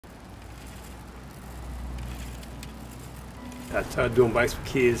I started doing bikes for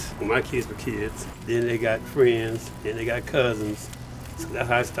kids when my kids were kids. Then they got friends, then they got cousins. So that's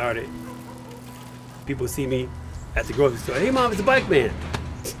how I started. People see me at the grocery store. Hey, Mom, it's a bike man.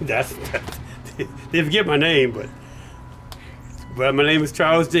 They forget my name, but my name is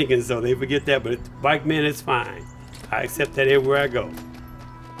Charles Jenkins, so they forget that. But bike man is fine. I accept that everywhere I go.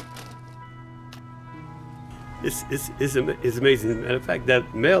 It's amazing. Matter of fact,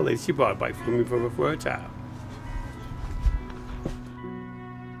 that Mel lady, she bought a bike for me for her child.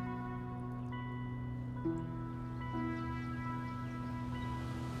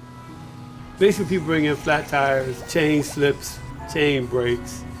 Basically, people bring in flat tires, chain slips, chain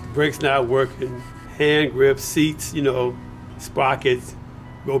brakes, brakes not working, hand grips, seats, you know, sprockets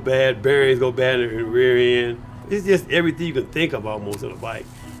go bad, bearings go bad in the rear end. It's just everything you can think of almost on a bike.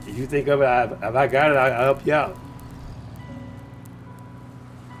 If you think of it, if I got it, I'll help you out.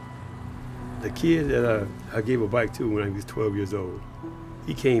 The kid that I gave a bike to when I was 12 years old,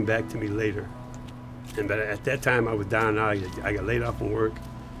 he came back to me later. And at that time, I was down and out. I got laid off from work.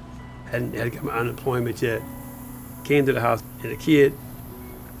 Hadn't got my unemployment yet. Came to the house, and the kid,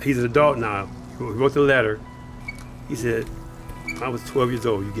 he's an adult now. He wrote the letter. He said, I was 12 years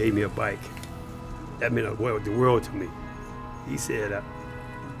old, you gave me a bike. That meant the world to me. He said,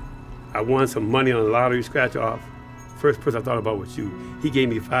 I won some money on a lottery scratch off. First person I thought about was you. He gave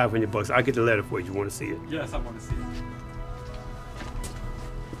me $500. I'll get the letter for you. You want to see it? Yes, I want to see it.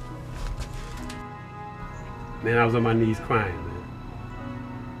 Man, I was on my knees crying, man.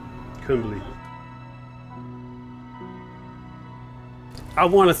 Couldn't believe it. I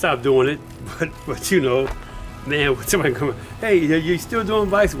want to stop doing it, but you know, man, when somebody come, hey, you still doing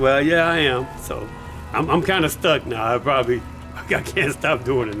bikes? Well, yeah, I am. So I'm kind of stuck now. I can't stop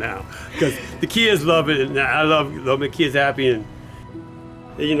doing it now because the kids love it, and I love the kids happy, and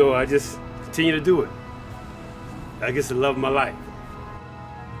you know, I just continue to do it. I guess the love of my life.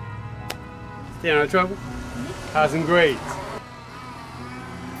 Stay out of trouble? How's some grades?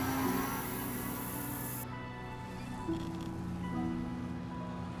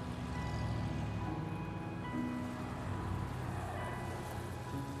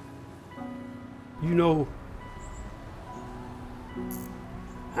 You know,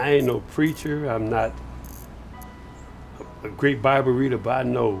 I ain't no preacher. I'm not a great Bible reader, but I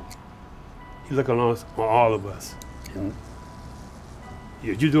know He's looking on all of us. And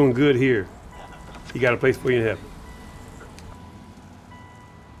you're doing good here. He got a place for you in heaven.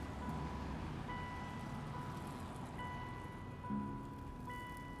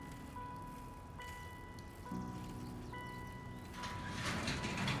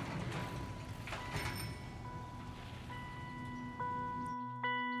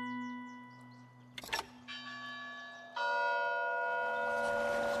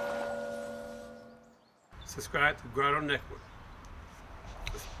 Subscribe to Grotto Network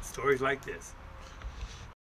for stories like this.